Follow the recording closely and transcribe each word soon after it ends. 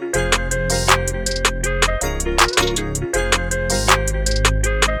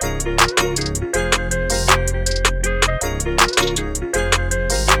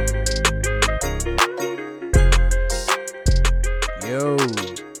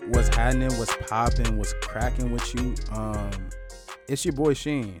happening? What's popping? What's cracking with you? It's your boy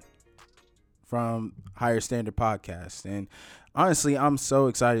Sheen from Higher Standard Podcast, and honestly, I'm so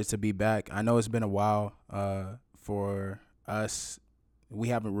excited to be back. I know it's been a while for us. We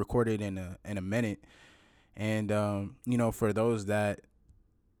haven't recorded in a minute, and for those that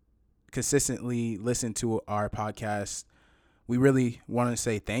consistently listen to our podcast, we really want to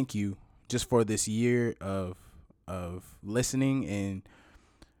say thank you just for this year of listening and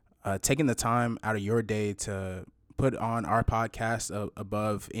taking the time out of your day to put on our podcast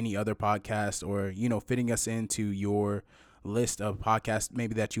above any other podcast, or fitting us into your list of podcasts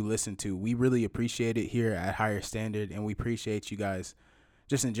maybe that you listen to. We really appreciate it here at Higher Standard, and we appreciate you guys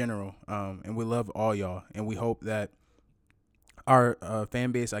just in general, and we love all y'all, and we hope that our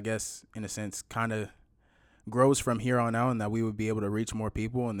fan base, I guess, in a sense, kind of grows from here on out, and that we would be able to reach more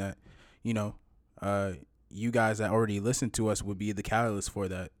people, and that you guys that already listen to us would be the catalyst for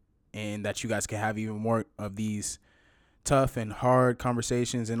that, and that you guys can have even more of these tough and hard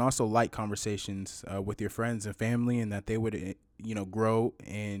conversations, and also light conversations with your friends and family, and that they would grow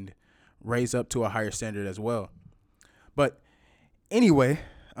and raise up to a higher standard as well. But anyway,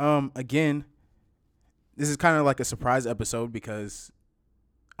 again, this is kind of like a surprise episode because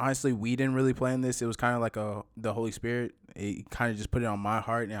honestly, we didn't really plan this. It was kind of like the Holy Spirit. It kind of just put it on my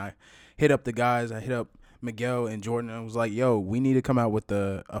heart, and I hit up the guys. I hit up Miguel and Jordan. I was like, "Yo, we need to come out with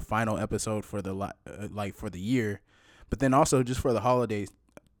a final episode for the for the year, but then also just for the holiday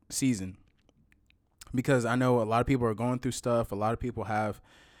season, because I know a lot of people are going through stuff. A lot of people have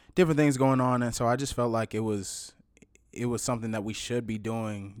different things going on, and so I just felt like it was something that we should be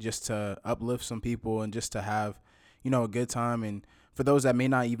doing just to uplift some people and just to have a good time. And for those that may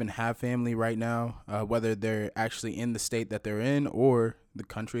not even have family right now, whether they're actually in the state that they're in or the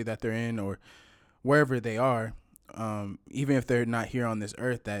country that they're in or wherever they are, even if they're not here on this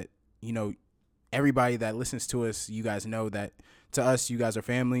earth, that, everybody that listens to us, you guys know that to us, you guys are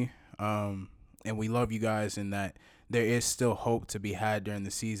family, and we love you guys, and that there is still hope to be had during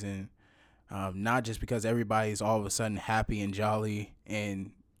the season, not just because everybody's all of a sudden happy and jolly,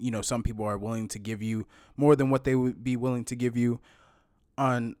 and, some people are willing to give you more than what they would be willing to give you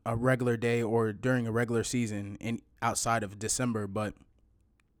on a regular day or during a regular season and outside of December, but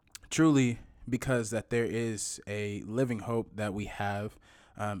truly because that there is a living hope that we have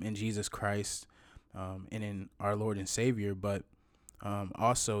in Jesus Christ, and in our Lord and Savior, but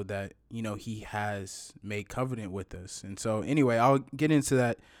also that, he has made covenant with us. And so anyway, I'll get into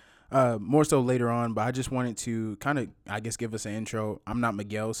that more so later on, but I just wanted to kind of, I guess, give us an intro. I'm not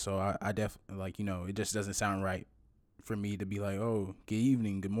Miguel, so I definitely, it just doesn't sound right for me to be like, oh, good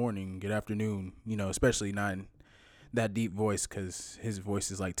evening, good morning, good afternoon, especially not in that deep voice, because his voice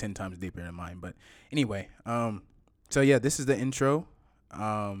is like 10 times deeper than mine. But anyway, so yeah, this is the intro,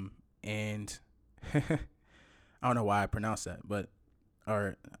 and I don't know why I pronounced that,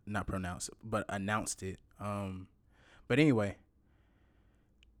 or not pronounced, but announced it. But anyway,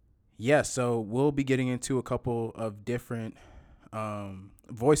 yeah, so we'll be getting into a couple of different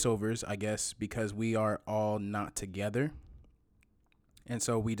voiceovers, I guess, because we are all not together. And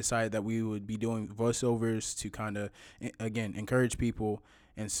so we decided that we would be doing voiceovers to kind of, again, encourage people.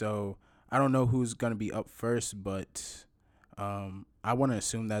 And so I don't know who's going to be up first, but I want to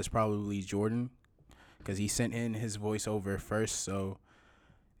assume that's probably Jordan, because he sent in his voiceover first. So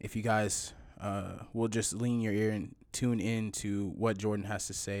if you guys will just lean your ear and tune in to what Jordan has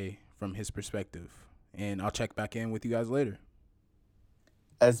to say from his perspective. And I'll check back in with you guys later.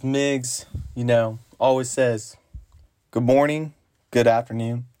 As Migs, always says, good morning, good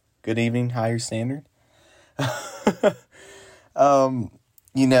afternoon, good evening, Higher Standard.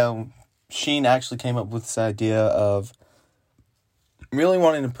 Sheen actually came up with this idea of really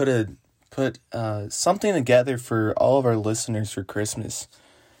wanting to put something together for all of our listeners for Christmas.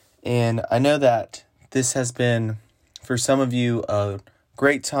 And I know that this has been, for some of you, a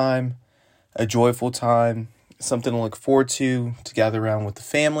great time, a joyful time, something to look forward to gather around with the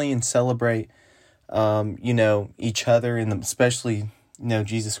family and celebrate, each other, and especially,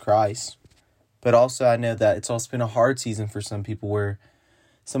 Jesus Christ. But also, I know that it's also been a hard season for some people, where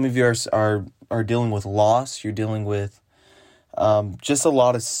some of you are dealing with loss. You're dealing with just a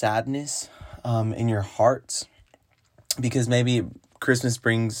lot of sadness in your hearts, because maybe Christmas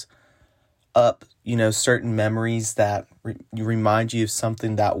brings up, certain memories that remind you of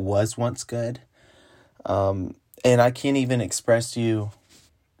something that was once good. And I can't even express to you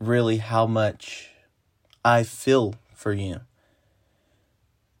really how much I feel for you.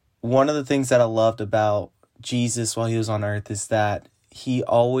 One of the things that I loved about Jesus while he was on earth is that he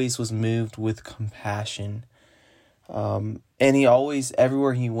always was moved with compassion. And he always,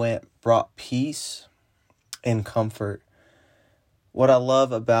 everywhere he went, brought peace and comfort.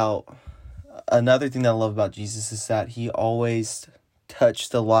 Another thing that I love about Jesus is that he always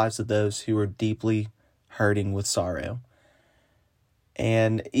touched the lives of those who were deeply hurting with sorrow.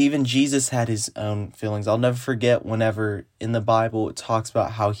 And even Jesus had his own feelings. I'll never forget whenever in the Bible it talks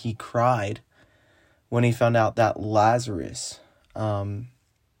about how he cried when he found out that Lazarus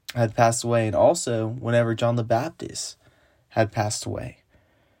had passed away. And also whenever John the Baptist had passed away.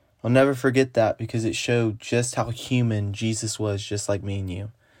 I'll never forget that because it showed just how human Jesus was, just like me and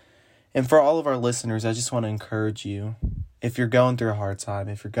you. And for all of our listeners, I just want to encourage you. If you're going through a hard time,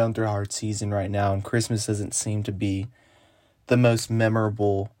 if you're going through a hard season right now, and Christmas doesn't seem to be the most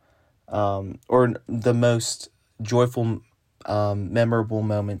memorable or the most joyful, memorable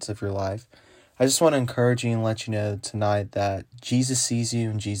moments of your life, I just want to encourage you and let you know tonight that Jesus sees you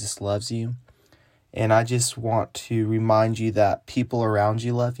and Jesus loves you. And I just want to remind you that people around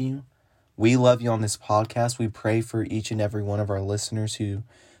you love you. We love you on this podcast. We pray for each and every one of our listeners who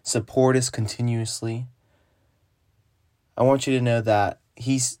support us continuously. I want you to know that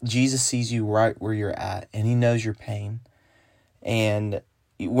Jesus sees you right where you're at, and he knows your pain. And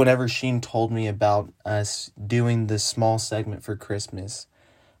whenever Sheen told me about us doing this small segment for Christmas,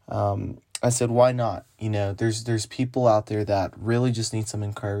 I said, why not? There's people out there that really just need some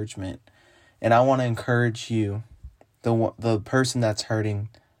encouragement. And I want to encourage you, the person that's hurting,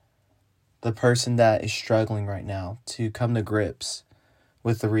 the person that is struggling right now, to come to grips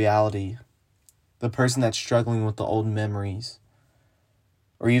with the reality, the person that's struggling with the old memories,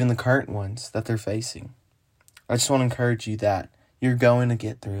 or even the current ones that they're facing. I just want to encourage you that you're going to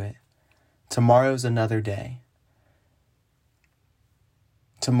get through it. Tomorrow's another day.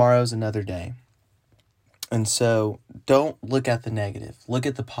 Tomorrow's another day. And so don't look at the negative. Look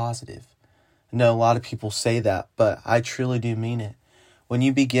at the positive. I know a lot of people say that, but I truly do mean it. When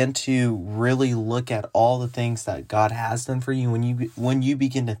you begin to really look at all the things that God has done for you, when you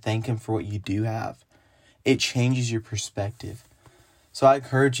begin to thank him for what you do have, it changes your perspective. So I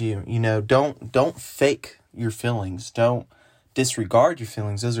encourage you, don't fake your feelings. Don't disregard your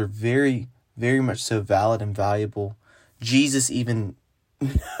feelings. Those are very, very much so valid and valuable. Jesus even,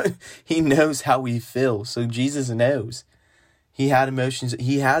 he knows how we feel. So Jesus knows. He had emotions.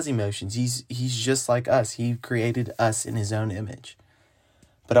 He has emotions. He's just like us. He created us in his own image.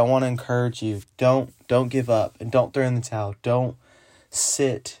 But I want to encourage you, don't give up and don't throw in the towel. Don't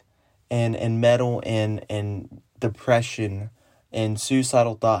sit and meddle in depression and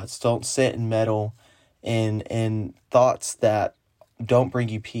suicidal thoughts. Don't sit and meddle in thoughts that don't bring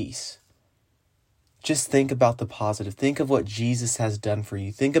you peace. Just think about the positive. Think of what Jesus has done for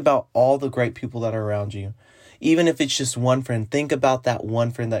you. Think about all the great people that are around you. Even if it's just one friend, think about that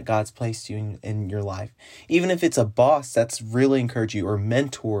one friend that God's placed you in your life. Even if it's a boss that's really encouraged you, or a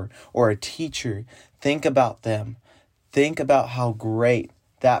mentor, or a teacher, think about them. Think about how great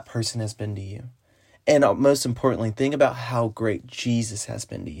that person has been to you. And most importantly, think about how great Jesus has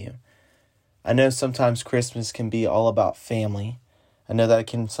been to you. I know sometimes Christmas can be all about family. I know that it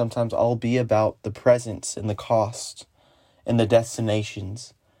can sometimes all be about the presents and the cost and the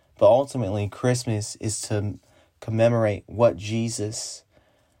destinations. But ultimately, Christmas is to commemorate what Jesus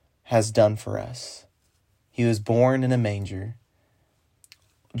has done for us. He was born in a manger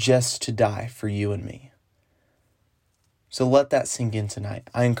just to die for you and me. So let that sink in tonight.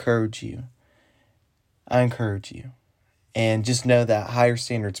 I encourage you. And just know that Higher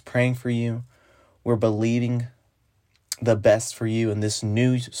Standards praying for you. We're believing the best for you in this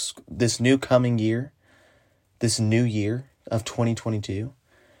new coming year, this new year of 2022.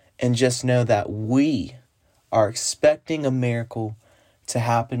 And just know that we are expecting a miracle to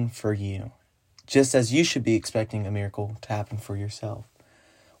happen for you, just as you should be expecting a miracle to happen for yourself.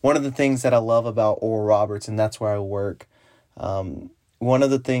 One of the things that I love about Oral Roberts, and that's where I work, one of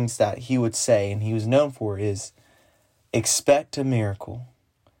the things that he would say, and he was known for, is expect a miracle.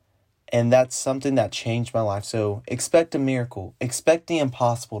 And that's something that changed my life. So expect a miracle. Expect the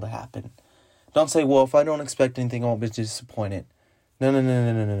impossible to happen. Don't say, well, if I don't expect anything, I won't be disappointed.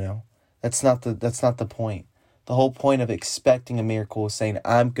 No. That's not the point. The whole point of expecting a miracle is saying,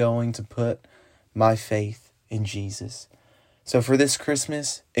 I'm going to put my faith in Jesus. So for this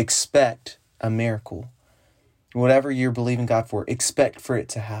Christmas, expect a miracle. Whatever you're believing God for, expect for it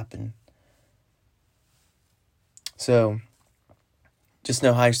to happen. So just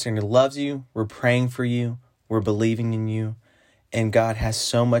know Higher Standard loves you. We're praying for you. We're believing in you. And God has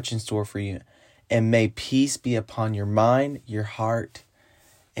so much in store for you. And may peace be upon your mind, your heart,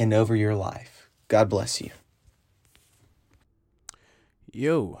 and over your life. God bless you.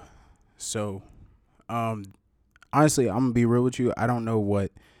 Yo, so honestly, I'm gonna be real with you. I don't know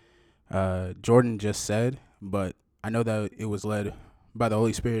what Jordan just said, but I know that it was led by the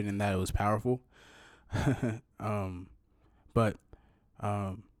Holy Spirit and that it was powerful. um, but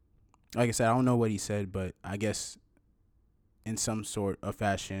um, like I said, I don't know what he said, but I guess in some sort of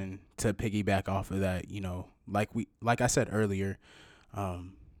fashion to piggyback off of that, like I said earlier,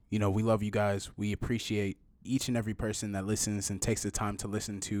 we love you guys. We appreciate each and every person that listens and takes the time to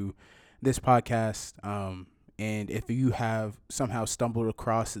listen to this podcast. And if you have somehow stumbled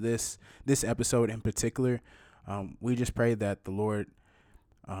across this episode in particular, we just pray that the Lord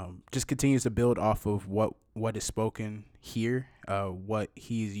just continues to build off of what is spoken here, what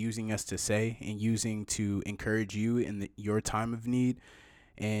He's using us to say and using to encourage you in your time of need,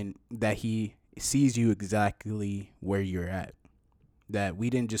 and that He sees you exactly where you're at. That we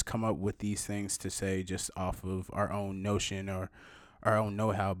didn't just come up with these things to say just off of our own notion or our own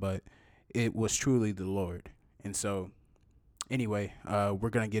know-how, but it was truly the Lord. And so, anyway, we're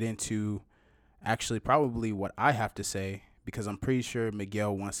going to get into actually probably what I have to say, because I'm pretty sure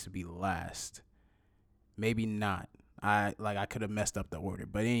Miguel wants to be last. Maybe not. I could have messed up the order.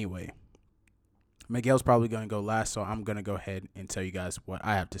 But anyway, Miguel's probably going to go last, so I'm going to go ahead and tell you guys what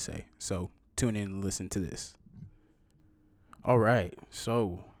I have to say. So tune in and listen to this. All right.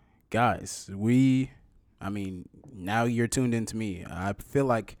 So, guys, now you're tuned into me. I feel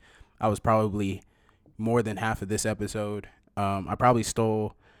like I was probably more than half of this episode. I probably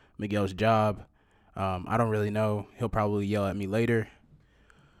stole Miguel's job. I don't really know. He'll probably yell at me later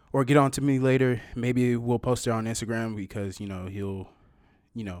or get on to me later. Maybe we'll post it on Instagram because, he'll,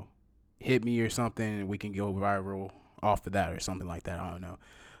 hit me or something and we can go viral off of that or something like that. I don't know.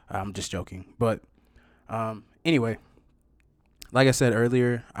 I'm just joking. But anyway, like I said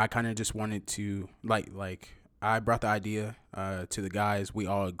earlier, I kind of just wanted to, I brought the idea to the guys. We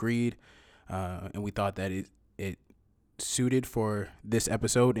all agreed and we thought that it suited for this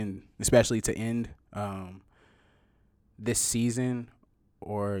episode, and especially to end this season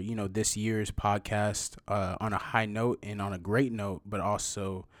or this year's podcast on a high note and on a great note, but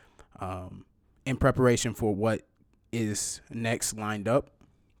also in preparation for what is next lined up,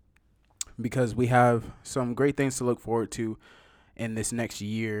 because we have some great things to look forward to in this next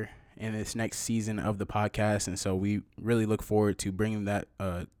year, in this next season of the podcast. And so we really look forward to bringing that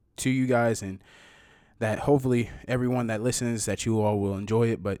to you guys, and that hopefully everyone that listens, that you all will enjoy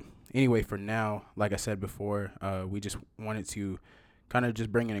it. But anyway, for now, like I said before, we just wanted to kind of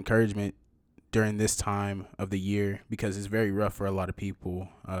just bring an encouragement during this time of the year, because it's very rough for a lot of people.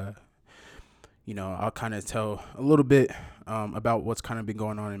 I'll kind of tell a little bit about what's kind of been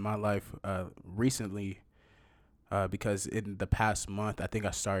going on in my life recently, because in the past month, I think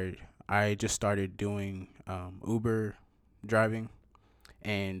I just started doing Uber driving,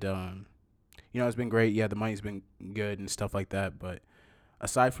 and it's been great. Yeah, the money's been good and stuff like that. But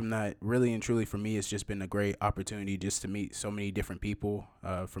aside from that, really and truly for me, it's just been a great opportunity just to meet so many different people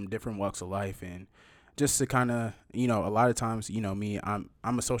from different walks of life, and just to kind of, a lot of times, me, I'm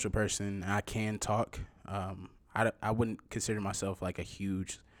a social person. I can talk. I wouldn't consider myself like a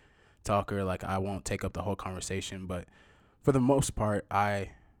huge talker. Like, I won't take up the whole conversation, but for the most part, I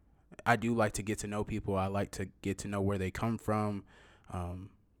do like to get to know people. I like to get to know where they come from.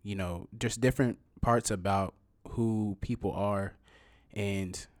 Just different parts about who people are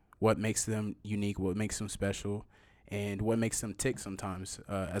and what makes them unique, what makes them special, and what makes them tick sometimes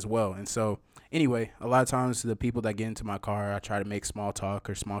as well. And so anyway, a lot of times the people that get into my car, I try to make small talk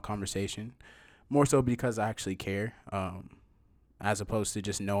or small conversation, more so because I actually care, as opposed to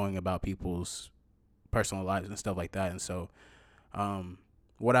just knowing about people's personal lives and stuff like that. And so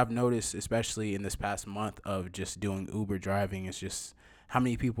what I've noticed, especially in this past month of just doing Uber driving, is just how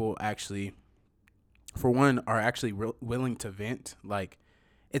many people actually, for one, are actually willing to vent. Like,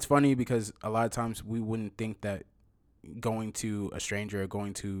 it's funny because a lot of times we wouldn't think that going to a stranger or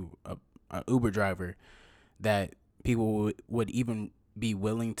going to a Uber driver, that people would even be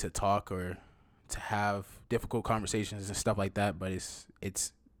willing to talk or to have difficult conversations and stuff like that. But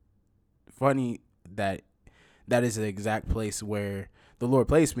it's funny that is the exact place where the Lord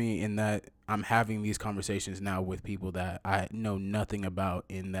placed me, in that I'm having these conversations now with people that I know nothing about,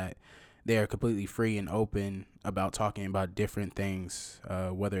 in that they are completely free and open about talking about different things,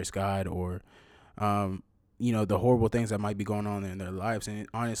 whether it's God or, the horrible things that might be going on in their lives. And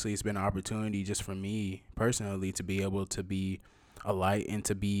honestly, it's been an opportunity just for me personally to be able to be a light and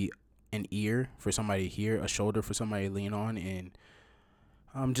to be an ear for somebody to hear, a shoulder for somebody to lean on,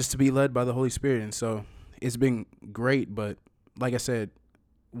 and just to be led by the Holy Spirit. And so it's been great. But like I said,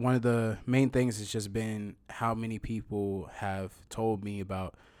 one of the main things has just been how many people have told me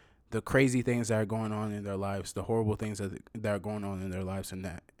about the crazy things that are going on in their lives, the horrible things that are going on in their lives, and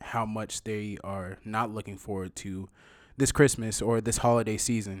how much they are not looking forward to this Christmas or this holiday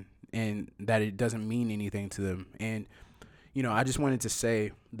season, and that it doesn't mean anything to them. And, I just wanted to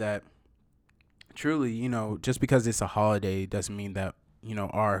say that truly, just because it's a holiday doesn't mean that,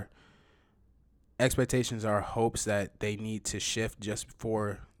 our expectations, our hopes that they need to shift just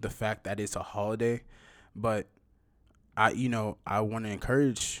for the fact that it's a holiday. But I want to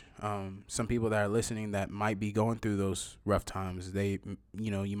encourage some people that are listening that might be going through those rough times.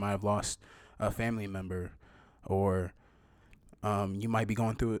 You might have lost a family member, or you might be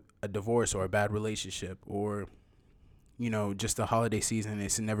going through a divorce or a bad relationship, or just the holiday season.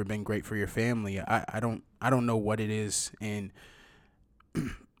 It's never been great for your family. I don't know what it is, and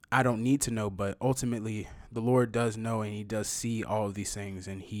I don't need to know, but ultimately the Lord does know, and he does see all of these things,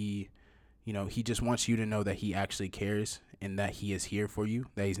 and he just wants you to know that he actually cares and that he is here for you,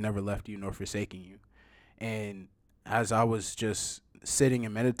 that he's never left you nor forsaken you. And as I was just sitting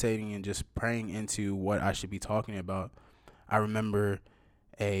and meditating and just praying into what I should be talking about, I remember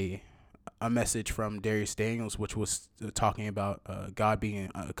a message from Darius Daniels, which was talking about God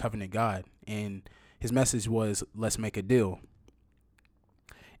being a covenant God. And his message was, let's make a deal.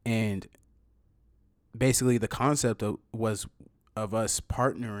 And basically the concept was of us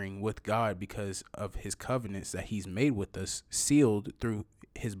partnering with God because of his covenants that he's made with us, sealed through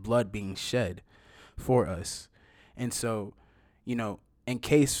his blood being shed for us. And so, in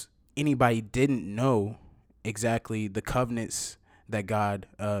case anybody didn't know exactly the covenants that God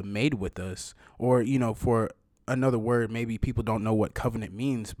made with us, or, for another word, maybe people don't know what covenant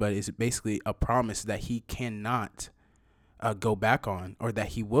means, but it's basically a promise that he cannot go back on, or that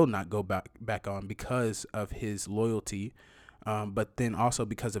he will not go back on because of his loyalty, but then also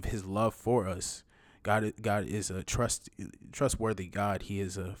because of his love for us. God is a trustworthy God. He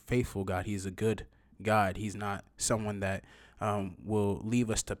is a faithful God. He is a good God. He's not someone that will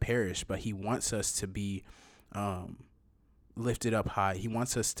leave us to perish, but he wants us to be lifted up high. He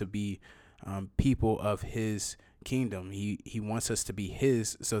wants us to be people of his kingdom. He wants us to be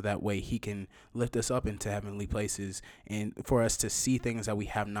his, so that way he can lift us up into heavenly places, and for us to see things that we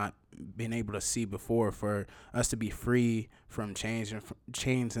have not been able to see before, for us to be free from chains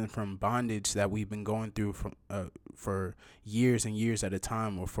and from bondage that we've been going through for years and years at a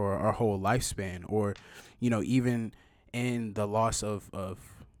time, or for our whole lifespan, or even in the loss of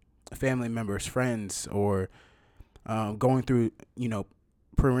family members, friends, or going through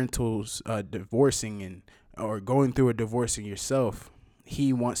parentals divorcing, or going through a divorce in yourself.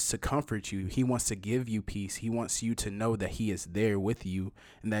 He wants to comfort you. He wants to give you peace. He wants you to know that he is there with you,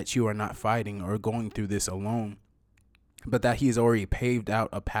 and that you are not fighting or going through this alone, but that he has already paved out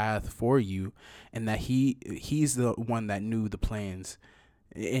a path for you, and that he's the one that knew the plans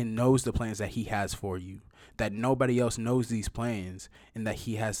and knows the plans that he has for you, that nobody else knows these plans, and that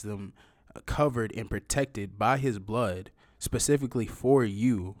he has them covered and protected by his blood, specifically for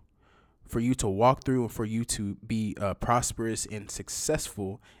you to walk through, and for you to be prosperous and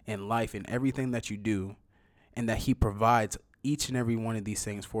successful in life in everything that you do, and that he provides each and every one of these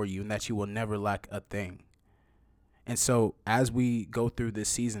things for you, and that you will never lack a thing. And so as we go through this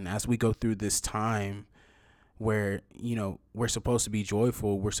season, as we go through this time where, we're supposed to be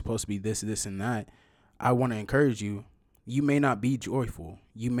joyful, we're supposed to be this, and that, I want to encourage you. You may not be joyful.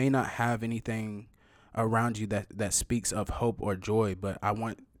 You may not have anything around you that speaks of hope or joy, but I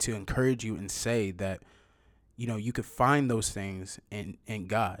want to encourage you and say that, you could find those things in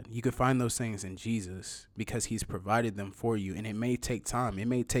God. You could find those things in Jesus, because he's provided them for you. And it may take time. It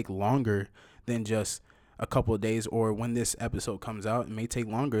may take longer than just a couple of days, or when this episode comes out, it may take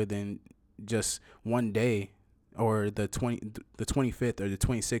longer than just one day, or the 25th or the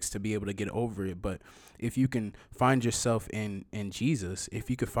 26th, to be able to get over it. But if you can find yourself in Jesus, if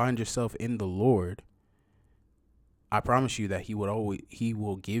you could find yourself in the Lord, I promise you that he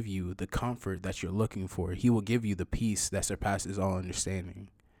will give you the comfort that you're looking for. He will give you the peace that surpasses all understanding.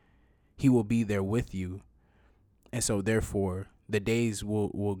 He will be there with you. And so therefore, the days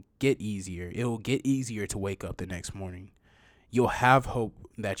will get easier. It will get easier to wake up the next morning. You'll have hope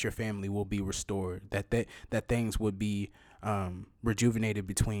that your family will be restored, that things would be rejuvenated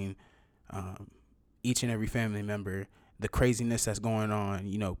between each and every family member. The craziness that's going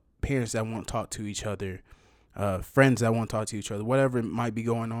on, parents that won't talk to each other, friends that won't talk to each other, whatever might be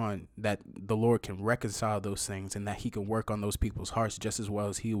going on, that the Lord can reconcile those things, and that he can work on those people's hearts just as well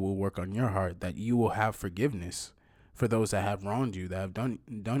as he will work on your heart, that you will have forgiveness for those that have wronged you, that have done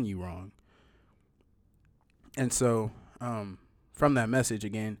you wrong. And so from that message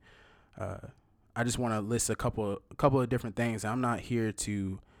again, I just want to list a couple of different things. I'm not here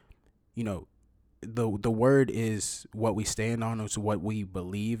to, the word is what we stand on. It's what we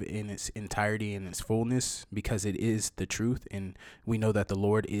believe in its entirety and its fullness, because it is the truth, and we know that the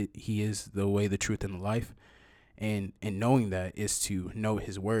Lord, he is the way, the truth, and the life. And knowing that is to know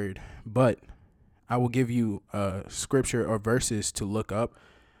his word. But I will give you scripture or verses to look up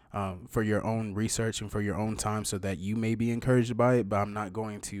for your own research and for your own time, so that you may be encouraged by it. But I'm not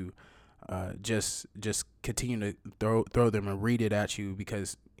going to just continue to throw them and read it at you,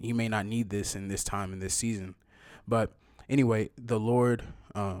 because you may not need this in this time, in this season. But anyway, the Lord,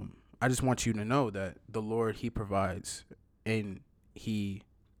 I just want you to know that the Lord, he provides, and he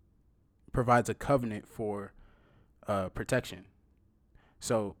provides a covenant for protection.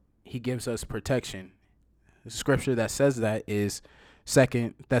 So he gives us protection. The scripture that says that is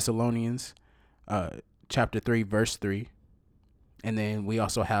 2 Thessalonians chapter 3 verse 3. And then we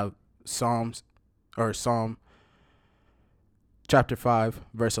also have Psalm chapter 5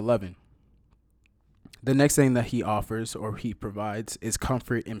 verse 11. The next thing that he offers, or he provides, is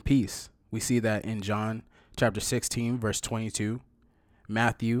comfort and peace. We see that in John chapter 16 verse 22,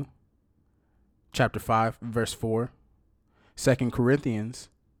 Matthew chapter 5 verse 4, 2 Corinthians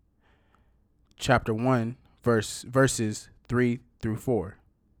chapter 1 verses 3 through 4.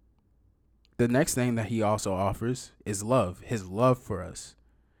 The next thing that he also offers is love, his love for us.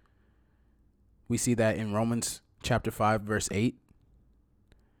 We see that in Romans chapter 5 verse 8.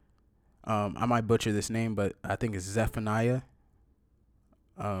 I might butcher this name, but I think it's Zephaniah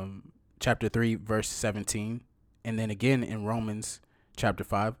chapter 3 verse 17, and then again in Romans chapter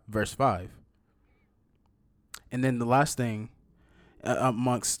 5 verse 5. And then the last thing,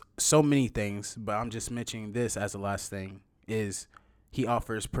 amongst so many things, but I'm just mentioning this as the last thing, is he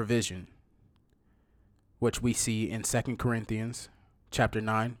offers provision, which we see in 2 Corinthians chapter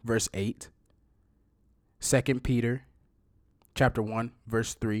 9 verse 8, 2 Peter chapter 1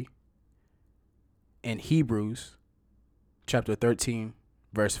 verse 3, and Hebrews chapter 13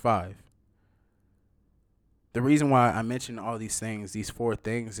 verse 5. The reason why I mention all these things, these four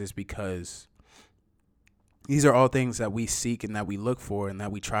things, is because these are all things that we seek and that we look for and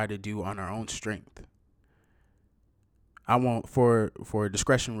that we try to do on our own strength. I won't, for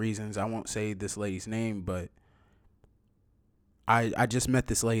discretion reasons, I won't say this lady's name, but I just met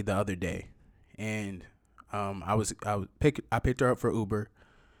this lady the other day, and I picked her up for Uber,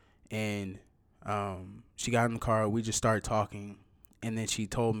 and she got in the car. We just started talking, and then she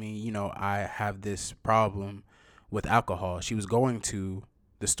told me, I have this problem with alcohol. She was going to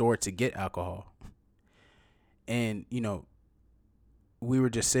the store to get alcohol. And, we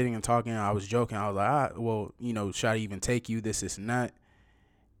were just sitting and talking. I was joking. I was like, should I even take you? This and that.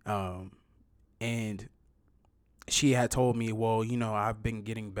 And she had told me, I've been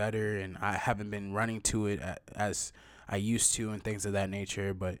getting better and I haven't been running to it as I used to and things of that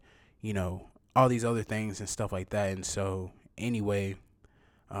nature. But, all these other things and stuff like that. And so anyway,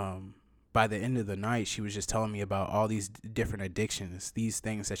 by the end of the night, she was just telling me about all these different addictions, these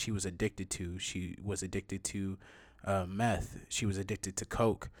things that she was addicted to. She was addicted to meth. She was addicted to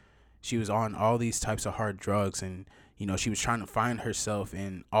coke. She was on all these types of hard drugs, and she was trying to find herself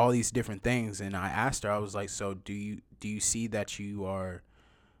in all these different things. And I asked her, I was like, so do you see that you are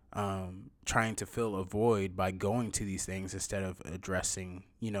trying to fill a void by going to these things instead of addressing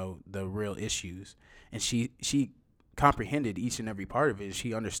the real issues? And she comprehended each and every part of it.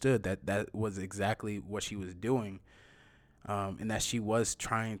 She understood that was exactly what she was doing, and that she was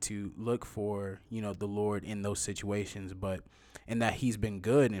trying to look for the Lord in those situations, and that he's been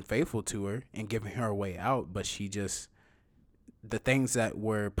good and faithful to her and giving her a way out. But the things that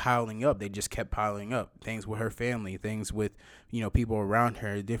were piling up, they just kept piling up. Things with her family, things with people around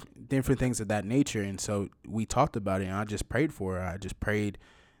her, different things of that nature. And so we talked about it, and I just prayed for her. I just prayed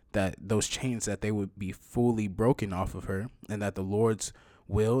that those chains, that they would be fully broken off of her, and that the Lord's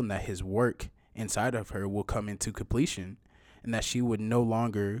will and that his work inside of her will come into completion, and that she would no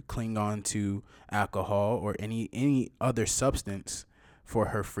longer cling on to alcohol or any other substance for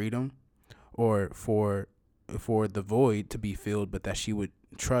her freedom or for the void to be filled, but that she would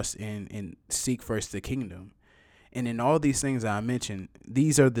trust in and seek first the kingdom. And in all these things that I mentioned,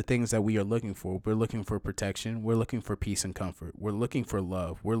 these are the things that we are looking for. We're looking for protection. We're looking for peace and comfort. We're looking for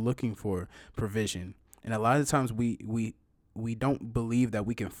love. We're looking for provision. And a lot of times we don't believe that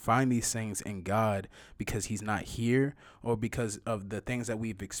we can find these things in God because he's not here, or because of the things that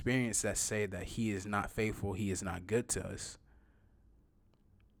we've experienced that say that he is not faithful, he is not good to us.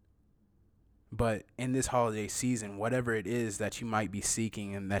 But in this holiday season, whatever it is that you might be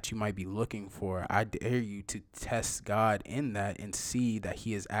seeking and that you might be looking for, I dare you to test God in that and see that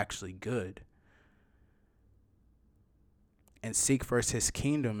he is actually good. and seek first his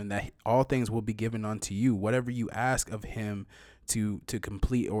kingdom, and that all things will be given unto you. Whatever you ask of him to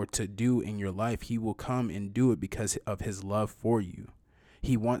complete or to do in your life, he will come and do it because of his love for you.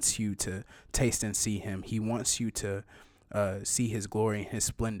 He wants you to taste and see him. He wants you to see his glory and his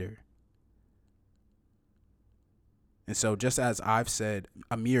splendor. And so just as I've said,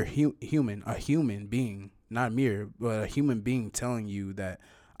 a mere human being, not mere, but a human being telling you that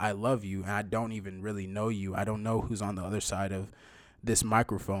I love you, and I don't even really know you. I don't know who's on the other side of this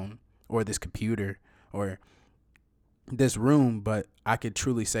microphone or this computer or this room, but I could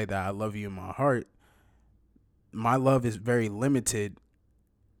truly say that I love you in my heart. My love is very limited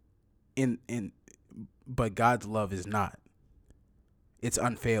but God's love is not. It's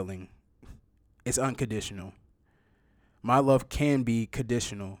unfailing. It's unconditional. My love can be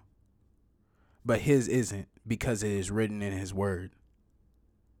conditional, but his isn't, because it is written in his word.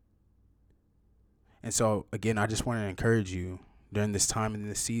 And so, again, I just want to encourage you during this time in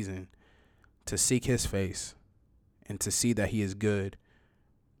this season to seek his face and to see that he is good,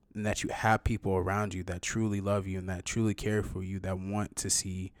 and that you have people around you that truly love you and that truly care for you, that want to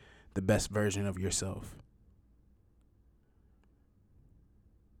see the best version of yourself.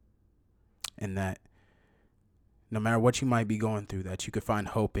 And that no matter what you might be going through, that you could find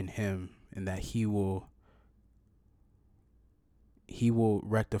hope in him, and that he will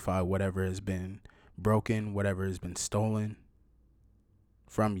rectify whatever has been broken, whatever has been stolen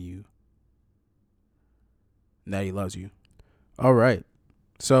from you, and that he loves you. All right.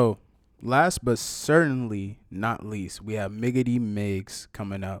 So last but certainly not least, we have Miggity Migs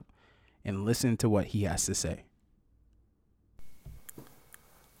coming up, and listen to what he has to say.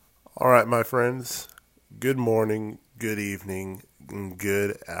 All right, my friends. Good morning, good evening, and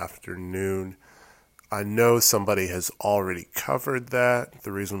good afternoon. I know somebody has already covered that.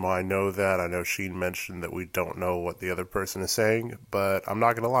 The reason why I know Sheen mentioned that we don't know what the other person is saying, but I'm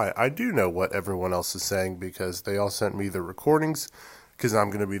not going to lie. I do know what everyone else is saying because they all sent me the recordings, because I'm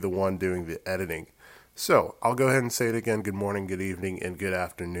going to be the one doing the editing. So I'll go ahead and say it again. Good morning, good evening, and good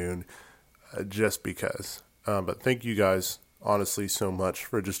afternoon, just because. But thank you guys, honestly, so much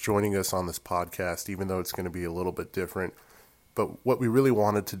for just joining us on this podcast, even though it's going to be a little bit different. But what we really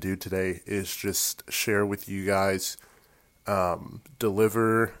wanted to do today is just share with you guys, not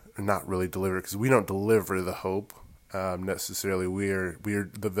really deliver, because we don't deliver the hope necessarily. We are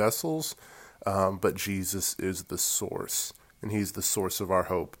the vessels, but Jesus is the source, and he's the source of our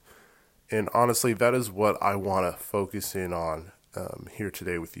hope. And honestly, that is what I want to focus in on here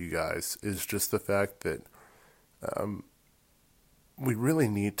today with you guys, is just the fact that we really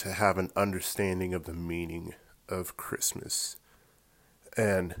need to have an understanding of the meaning of Christmas.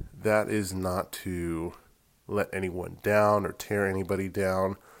 And that is not to let anyone down or tear anybody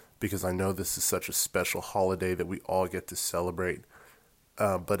down, because I know this is such a special holiday that we all get to celebrate.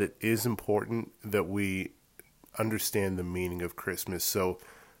 But it is important that we understand the meaning of Christmas. So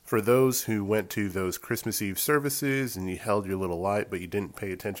for those who went to those Christmas Eve services and you held your little light, but you didn't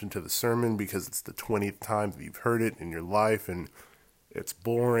pay attention to the sermon because it's the 20th time that you've heard it in your life and it's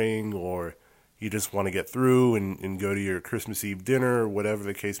boring, or you just want to get through and go to your Christmas Eve dinner, or whatever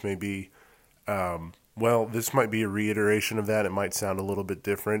the case may be. Well, this might be a reiteration of that. It might sound a little bit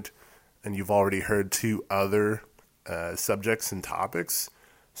different, and you've already heard 2 other subjects and topics.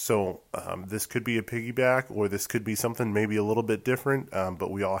 So this could be a piggyback, or this could be something maybe a little bit different,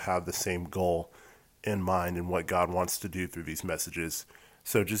 but we all have the same goal in mind and what God wants to do through these messages.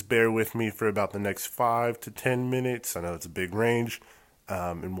 So just bear with me for about the next 5 to 10 minutes. I know it's a big range.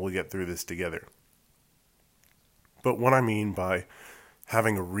 And we'll get through this together. But what I mean by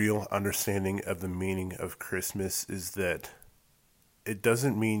having a real understanding of the meaning of Christmas is that it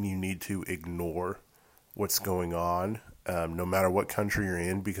doesn't mean you need to ignore what's going on, no matter what country you're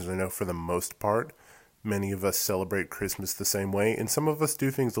in, because I know for the most part, many of us celebrate Christmas the same way, and some of us do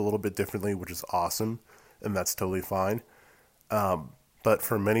things a little bit differently, which is awesome, and that's totally fine. But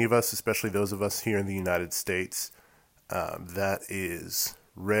for many of us, especially those of us here in the United States, that is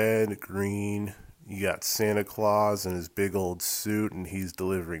red, green. You got Santa Claus in his big old suit, and he's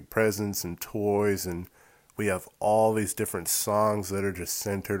delivering presents and toys, and we have all these different songs that are just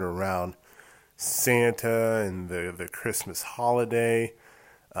centered around Santa and the Christmas holiday.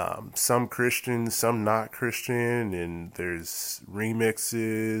 Some Christian, some not Christian, and there's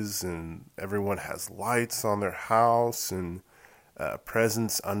remixes, and everyone has lights on their house, and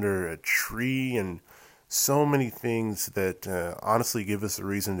presents under a tree, and so many things that honestly give us a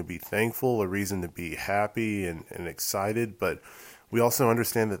reason to be thankful, a reason to be happy and excited. But we also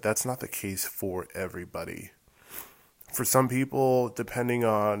understand that that's not the case for everybody. For some people, depending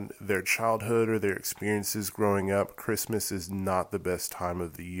on their childhood or their experiences growing up, Christmas is not the best time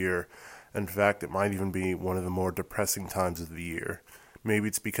of the year. In fact, it might even be one of the more depressing times of the year. Maybe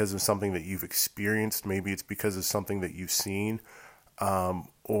it's because of something that you've experienced. Maybe it's because of something that you've seen.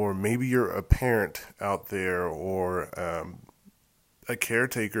 Or maybe you're a parent out there or a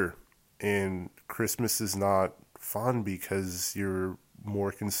caretaker, and Christmas is not fun because you're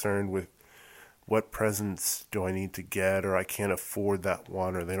more concerned with what presents do I need to get, or I can't afford that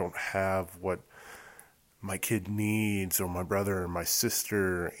one, or they don't have what my kid needs, or my brother or my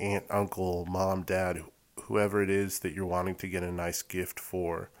sister, aunt, uncle, mom, dad, whoever it is that you're wanting to get a nice gift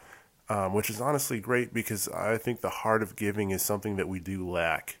for, which is honestly great because I think the heart of giving is something that we do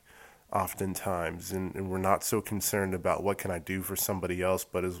lack oftentimes, and we're not so concerned about what can I do for somebody else,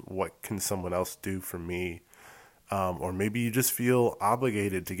 but is what can someone else do for me. Or maybe you just feel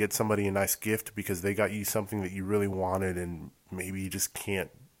obligated to get somebody a nice gift because they got you something that you really wanted, and maybe you just can't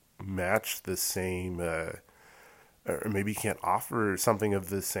match the same, or maybe you can't offer something of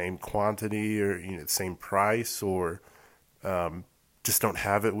the same quantity or the same price, or just don't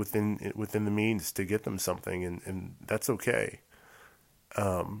have it within the means to get them something, and that's okay.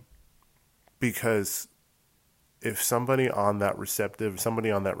 Because if somebody on that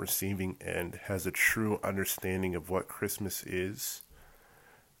receiving end has a true understanding of what Christmas is,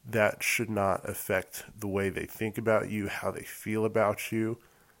 that should not affect the way they think about you, how they feel about you,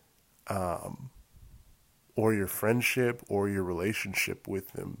 or your friendship or your relationship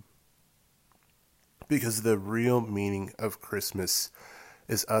with them. Because the real meaning of Christmas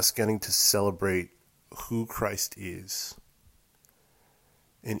is us getting to celebrate who Christ is.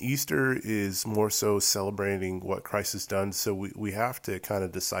 And Easter is more so celebrating what Christ has done, so we have to kind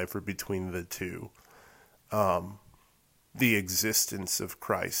of decipher between the two. The existence of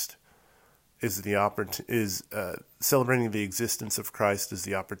Christ is celebrating the existence of Christ is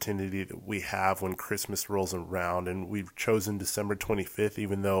the opportunity that we have when Christmas rolls around, and we've chosen December 25th,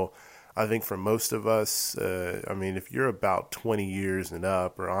 even though I think for most of us, if you're about 20 years and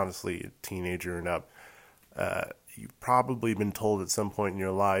up, or honestly a teenager and up, you've probably been told at some point in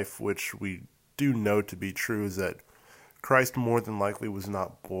your life, which we do know to be true, is that Christ more than likely was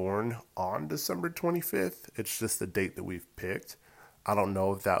not born on December 25th. It's just the date that we've picked. I don't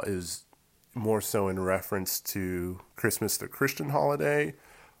know if that is more so in reference to Christmas, the Christian holiday,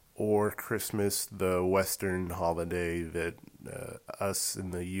 or Christmas, the Western holiday that us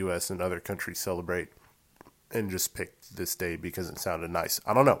in the U.S. and other countries celebrate, and just picked this day because it sounded nice.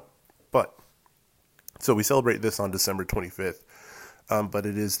 I don't know. But so we celebrate this on December 25th, but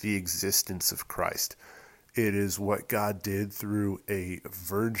it is the existence of Christ. It is what God did through a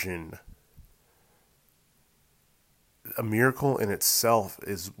virgin. A miracle in itself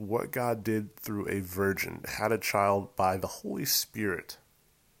is what God did through a virgin, had a child by the Holy Spirit.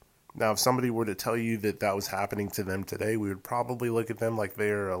 Now, if somebody were to tell you that that was happening to them today, we would probably look at them like they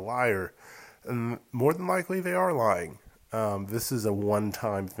are a liar. And more than likely, they are lying. This is a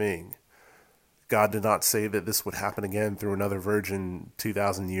one-time thing. God did not say that this would happen again through another virgin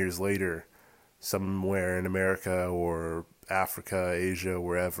 2,000 years later, somewhere in America or Africa, Asia,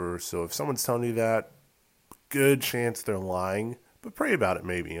 wherever. So if someone's telling you that, good chance they're lying, but pray about it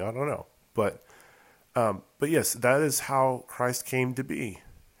maybe. I don't know. But yes, that is how Christ came to be.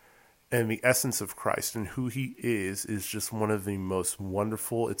 And the essence of Christ and who he is just one of the most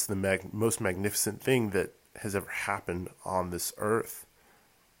wonderful, it's the most magnificent thing that has ever happened on this earth.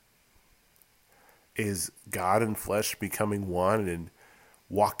 Is God in flesh becoming one and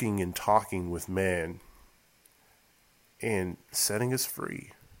walking and talking with man and setting us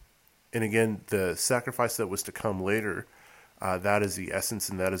free. And again, the sacrifice that was to come later, that is the essence,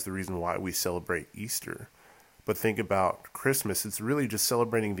 and that is the reason why we celebrate Easter. But think about Christmas, it's really just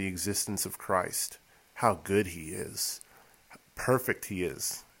celebrating the existence of Christ, how good he is, how perfect he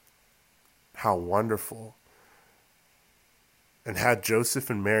is, how wonderful. And had Joseph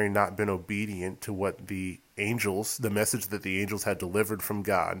and Mary not been obedient to what the message that the angels had delivered from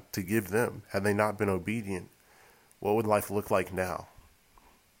God to give them, had they not been obedient, what would life look like now?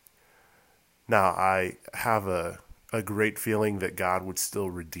 Now, I have a great feeling that God would still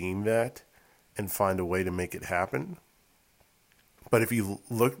redeem that and find a way to make it happen. But if you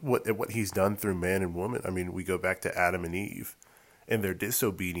look at what he's done through man and woman, we go back to Adam and Eve and their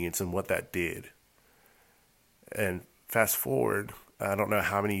disobedience and what that did. And fast forward, I don't know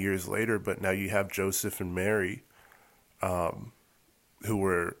how many years later, but now you have Joseph and Mary, who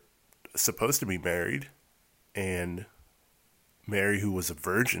were supposed to be married, and Mary, who was a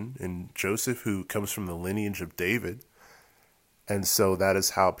virgin, and Joseph, who comes from the lineage of David. And so that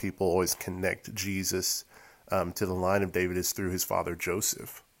is how people always connect Jesus to the line of David is through his father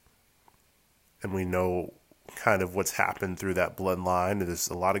Joseph. And we know kind of what's happened through that bloodline. There's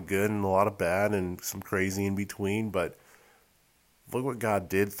a lot of good and a lot of bad and some crazy in between, but look what God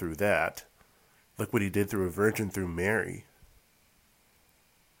did through that. Look what he did through a virgin, through Mary.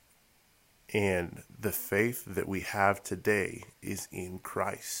 And the faith that we have today is in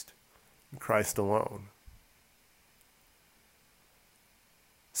Christ alone.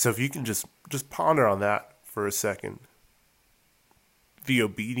 So if you can just ponder on that for a second. The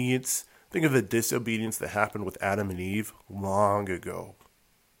obedience, think of the disobedience that happened with Adam and Eve long ago.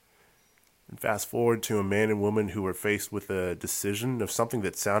 And fast forward to a man and woman who were faced with a decision of something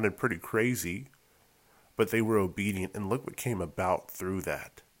that sounded pretty crazy, but they were obedient, and look what came about through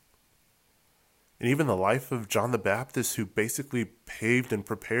that. And even the life of John the Baptist, who basically paved and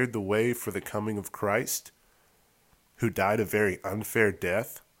prepared the way for the coming of Christ, who died a very unfair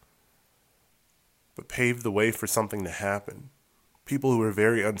death, but paved the way for something to happen. People who were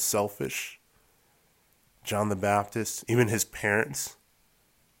very unselfish. John the Baptist, even his parents,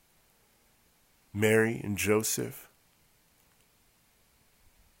 Mary and Joseph,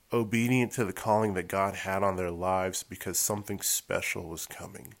 obedient to the calling that God had on their lives because something special was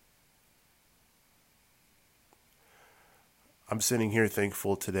coming. I'm sitting here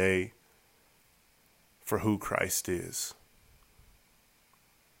thankful today for who Christ is,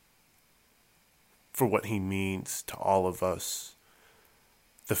 for what he means to all of us,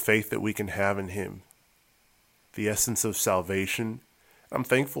 the faith that we can have in him, the essence of salvation. I'm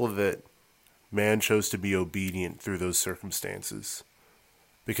thankful that man chose to be obedient through those circumstances,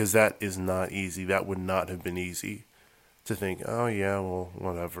 because that is not easy. That would not have been easy to think, oh yeah, well,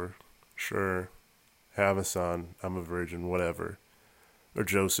 whatever, sure. Have a son, I'm a virgin, whatever. Or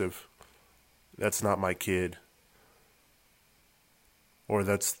Joseph, that's not my kid. Or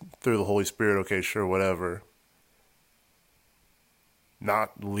that's through the Holy Spirit, okay, sure, whatever.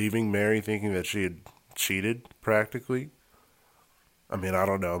 Not leaving Mary thinking that she had cheated, practically. I mean, I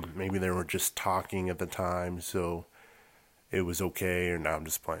don't know, maybe they were just talking at the time, so it was okay, or no, I'm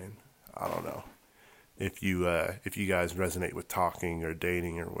just playing. I don't know. If you guys resonate with talking or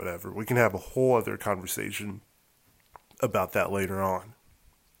dating or whatever, we can have a whole other conversation about that later on.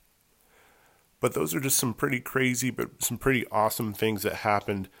 But those are just some pretty crazy, but some pretty awesome things that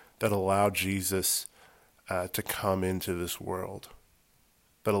happened that allowed Jesus to come into this world,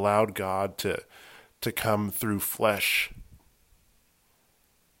 that allowed God to come through flesh,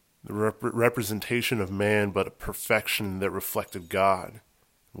 the representation of man, but a perfection that reflected God,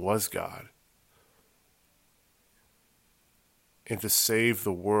 was God. And to save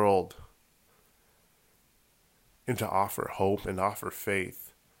the world, and to offer hope and offer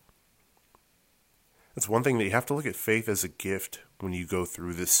faith. It's one thing that you have to look at faith as a gift when you go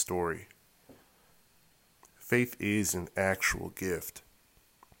through this story. Faith is an actual gift.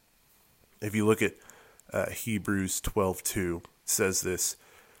 If you look at Hebrews 12:2, it says this: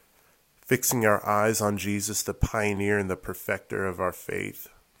 fixing our eyes on Jesus, the pioneer and the perfecter of our faith.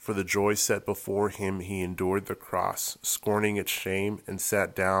 For the joy set before him, he endured the cross, scorning its shame, and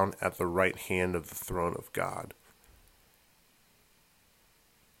sat down at the right hand of the throne of God.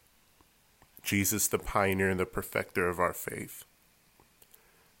 Jesus, the pioneer and the perfecter of our faith.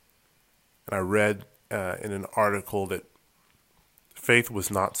 And I read in an article that faith was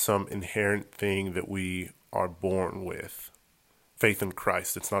not some inherent thing that we are born with. Faith in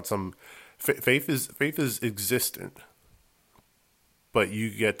Christ. It's not some... Faith is existent. But you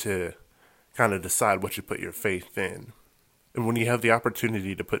get to kind of decide what you put your faith in. And when you have the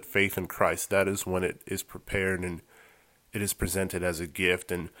opportunity to put faith in Christ, that is when it is prepared and it is presented as a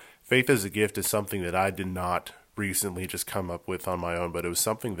gift. And faith as a gift is something that I did not recently just come up with on my own, but it was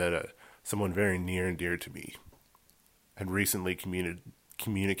something that someone very near and dear to me had recently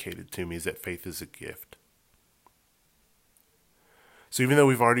communicated to me, is that faith is a gift. So even though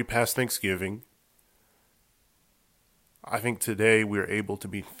we've already passed Thanksgiving, I think today we're able to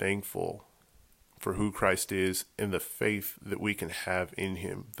be thankful for who Christ is and the faith that we can have in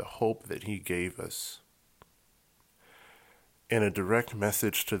him, the hope that he gave us. And a direct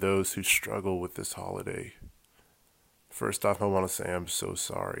message to those who struggle with this holiday. First off, I want to say I'm so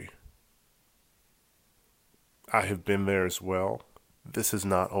sorry. I have been there as well. This has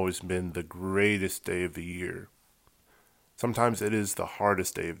not always been the greatest day of the year. Sometimes it is the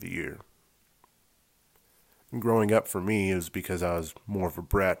hardest day of the year. Growing up for me is because I was more of a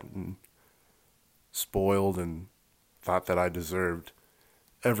brat and spoiled and thought that I deserved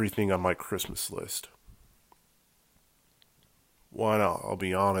everything on my Christmas list. One, I'll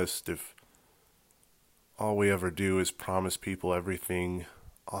be honest, if all we ever do is promise people everything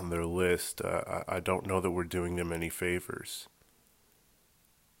on their list, I don't know that we're doing them any favors.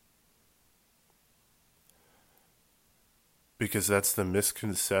 Because that's the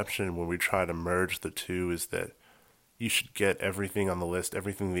misconception when we try to merge the two, is that you should get everything on the list,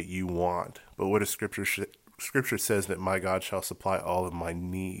 everything that you want. But what does Scripture says that my God shall supply all of my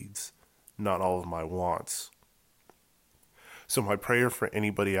needs, not all of my wants. So my prayer for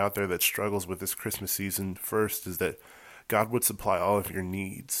anybody out there that struggles with this Christmas season first is that God would supply all of your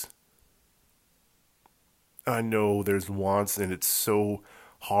needs. I know there's wants, and it's so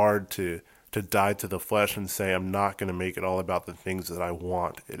hard to die to the flesh and say, I'm not going to make it all about the things that I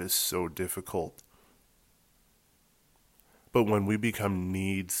want. It is so difficult. But when we become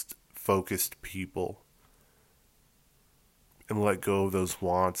needs-focused people and let go of those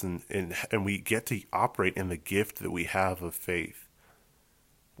wants, and we get to operate in the gift that we have of faith,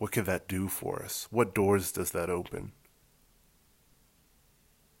 what could that do for us? What doors does that open?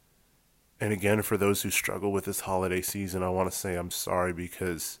 And again, for those who struggle with this holiday season, I want to say I'm sorry,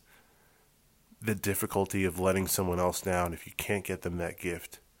 because the difficulty of letting someone else down if you can't get them that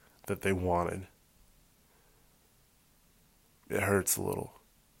gift that they wanted, it hurts a little.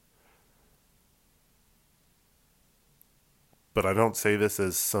 But I don't say this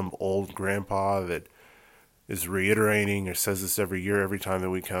as some old grandpa that is reiterating or says this every year, every time that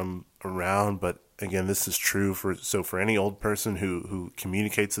we come around. But again, this is true for any old person who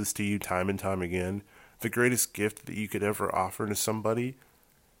communicates this to you time and time again. The greatest gift that you could ever offer to somebody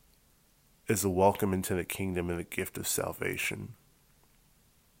is a welcome into the kingdom and the gift of salvation.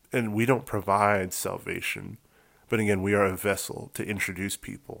 And we don't provide salvation, but again, we are a vessel to introduce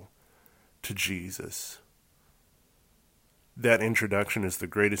people to Jesus. That introduction is the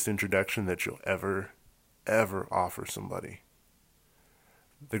greatest introduction that you'll ever offer somebody.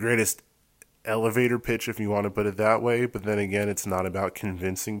 The greatest elevator pitch, if you want to put it that way, but then again, it's not about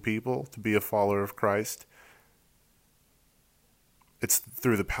convincing people to be a follower of Christ. It's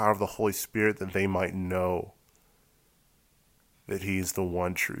through the power of the Holy Spirit that they might know that He is the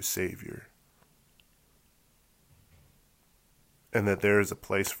one true Savior. And that there is a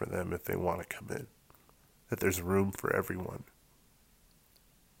place for them if they want to come in. That there's room for everyone.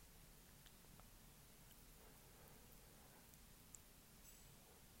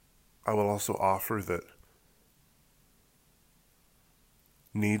 I will also offer that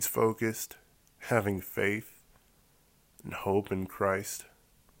needs-focused, having faith and hope in Christ,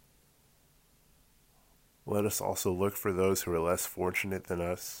 let us also look for those who are less fortunate than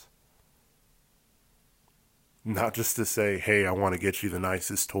us. Not just to say, hey, I want to get you the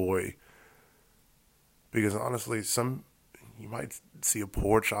nicest toy. Because honestly, you might see a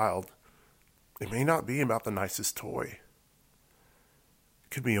poor child. It may not be about the nicest toy.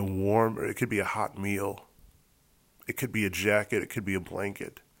 It could be it could be a hot meal. It could be a jacket. It could be a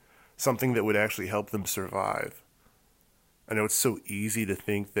blanket. Something that would actually help them survive. I know it's so easy to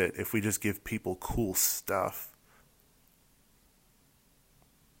think that if we just give people cool stuff,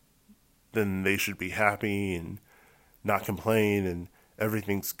 then they should be happy and not complain and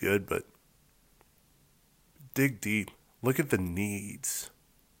everything's good, but dig deep. Look at the needs.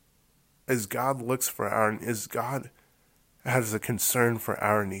 As God has a concern for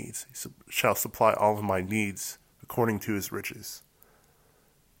our needs, He shall supply all of my needs according to His riches.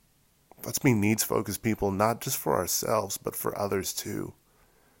 Let's be needs-focused people, not just for ourselves, but for others too.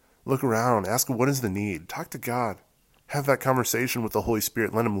 Look around, ask what is the need. Talk to God. Have that conversation with the Holy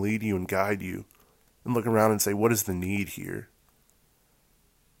Spirit. Let Him lead you and guide you. And look around and say, what is the need here?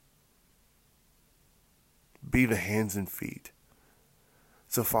 Be the hands and feet.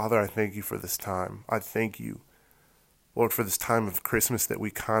 So, Father, I thank You for this time. I thank You, Lord, for this time of Christmas that we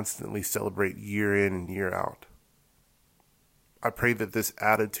constantly celebrate year in and year out. I pray that this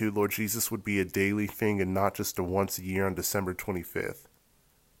attitude, Lord Jesus, would be a daily thing and not just a once a year on December 25th.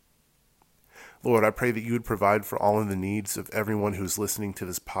 Lord, I pray that You would provide for all of the needs of everyone who's listening to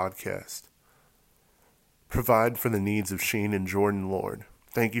this podcast. Provide for the needs of Shane and Jordan, Lord.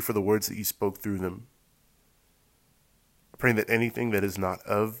 Thank You for the words that You spoke through them. I pray that anything that is not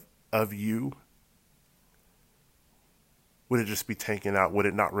of You, would it just be taken out? Would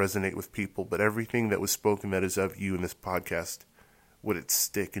it not resonate with people? But everything that was spoken that is of You in this podcast, would it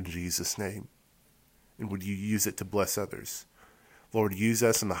stick in Jesus' name? And would You use it to bless others? Lord, use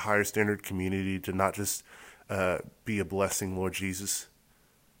us in the Higher Standard community to not just be a blessing, Lord Jesus,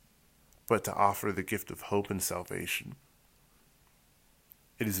 but to offer the gift of hope and salvation.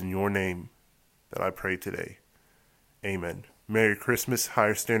 It is in Your name that I pray today. Amen. Merry Christmas,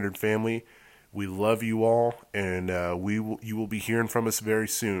 Higher Standard family. We love you all, and you will be hearing from us very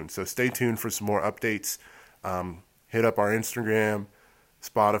soon. So stay tuned for some more updates. Hit up our Instagram,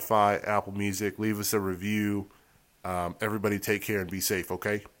 Spotify, Apple Music. Leave us a review. Everybody take care and be safe,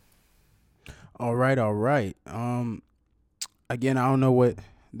 okay? All right. Again, I don't know what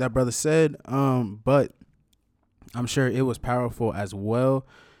that brother said, but I'm sure it was powerful as well.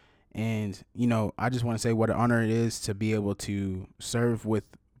 And, I just want to say what an honor it is to be able to serve with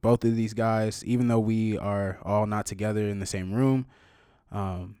both of these guys, even though we are all not together in the same room.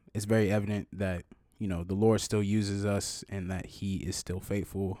 It's very evident that, the Lord still uses us and that he is still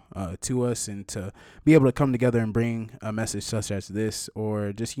faithful to us, and to be able to come together and bring a message such as this,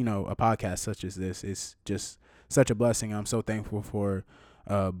 or just, a podcast such as this, is just such a blessing. I'm so thankful for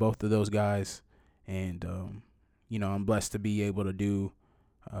both of those guys. And, I'm blessed to be able to do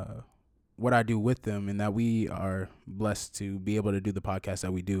what I do with them, and that we are blessed to be able to do the podcast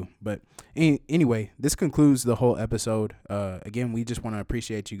that we do. But anyway, this concludes the whole episode. Again, we just want to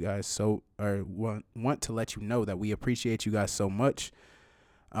appreciate you guys want to let you know that we appreciate you guys so much.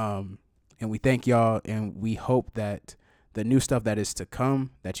 And we thank y'all, and we hope that the new stuff that is to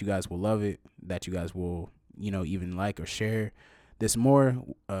come, that you guys will love it, that you guys will, even like or share this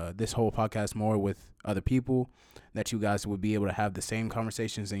whole podcast more with other people, that you guys would be able to have the same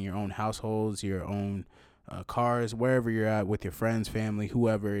conversations in your own households, your own cars, wherever you're at, with your friends, family,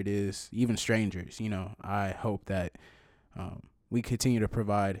 whoever it is, even strangers. I hope that we continue to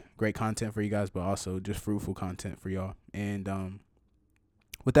provide great content for you guys, but also just fruitful content for y'all. And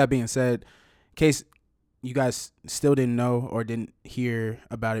with that being said, in case you guys still didn't know or didn't hear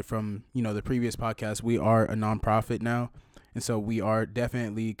about it from, the previous podcast, we are a nonprofit now. And so we are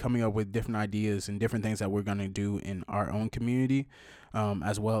definitely coming up with different ideas and different things that we're going to do in our own community,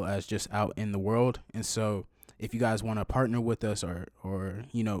 as well as just out in the world. And so if you guys want to partner with us, or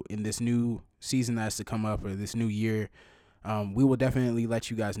in this new season that's to come up, or this new year, we will definitely let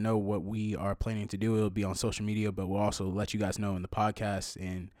you guys know what we are planning to do. It'll be on social media, but we'll also let you guys know in the podcast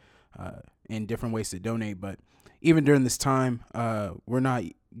and in different ways to donate. But even during this time, we're not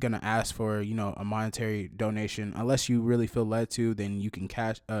gonna ask for a monetary donation unless you really feel led to. Then you can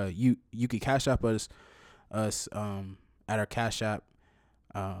you can cash app us at our cash app,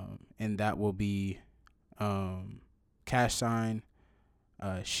 and that will be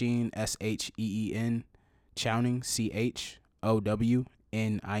 # Sheen SHEEN Chowning CHOWNING,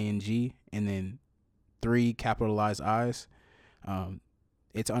 and then 3 capitalized I's.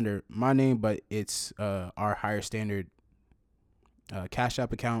 It's under my name, but it's our Higher Standard Cash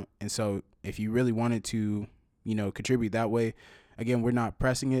App account. And so if you really wanted to, contribute that way, again, we're not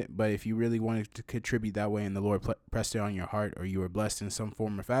pressing it, but if you really wanted to contribute that way and the Lord pressed it on your heart, or you were blessed in some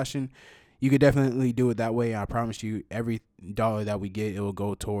form or fashion, you could definitely do it that way. I promise you, every dollar that we get, it will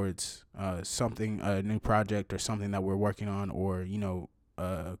go towards something, a new project or something that we're working on, or,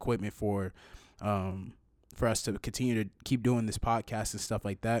 equipment for us to continue to keep doing this podcast and stuff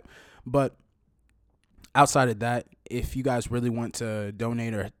like that. But outside of that, if you guys really want to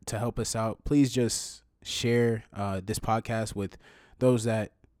donate or to help us out, please just share this podcast with those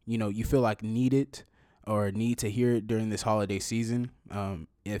that you feel like need it or need to hear it during this holiday season.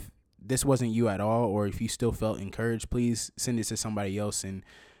 If this wasn't you at all, or if you still felt encouraged, please send it to somebody else, and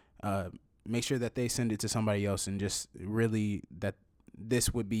make sure that they send it to somebody else, and just really that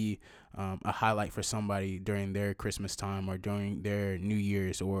this would be a highlight for somebody during their Christmas time or during their New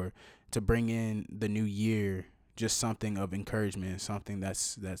Year's, or to bring in the new year, just something of encouragement, something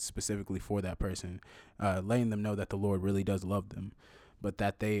that's specifically for that person, letting them know that the Lord really does love them, but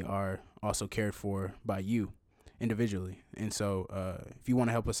that they are also cared for by you individually. And so if you want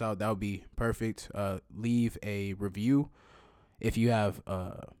to help us out, that would be perfect. Leave a review if you have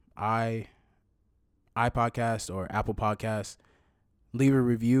iPodcast or Apple Podcast. Leave a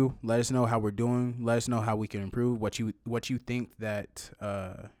review. Let us know how we're doing. Let us know how we can improve. What you think that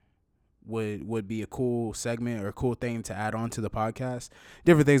would be a cool segment or a cool thing to add on to the podcast.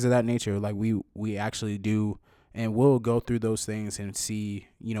 Different things of that nature. Like we actually do, and we'll go through those things and see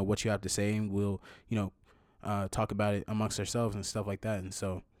what you have to say, and we'll talk about it amongst ourselves and stuff like that. And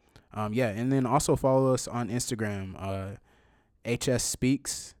so and then also follow us on Instagram, HS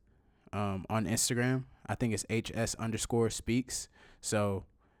Speaks on Instagram. I think it's HS_speaks. So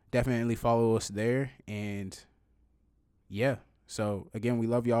definitely follow us there. And so again, we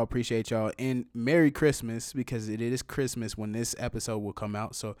love y'all, appreciate y'all, and Merry Christmas, because it is Christmas when this episode will come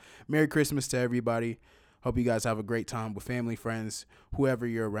out. So Merry Christmas to everybody. Hope you guys have a great time with family, friends, whoever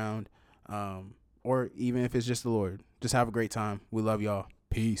you're around, or even if it's just the Lord. Just have a great time. We love y'all.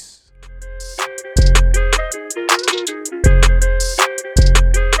 Peace.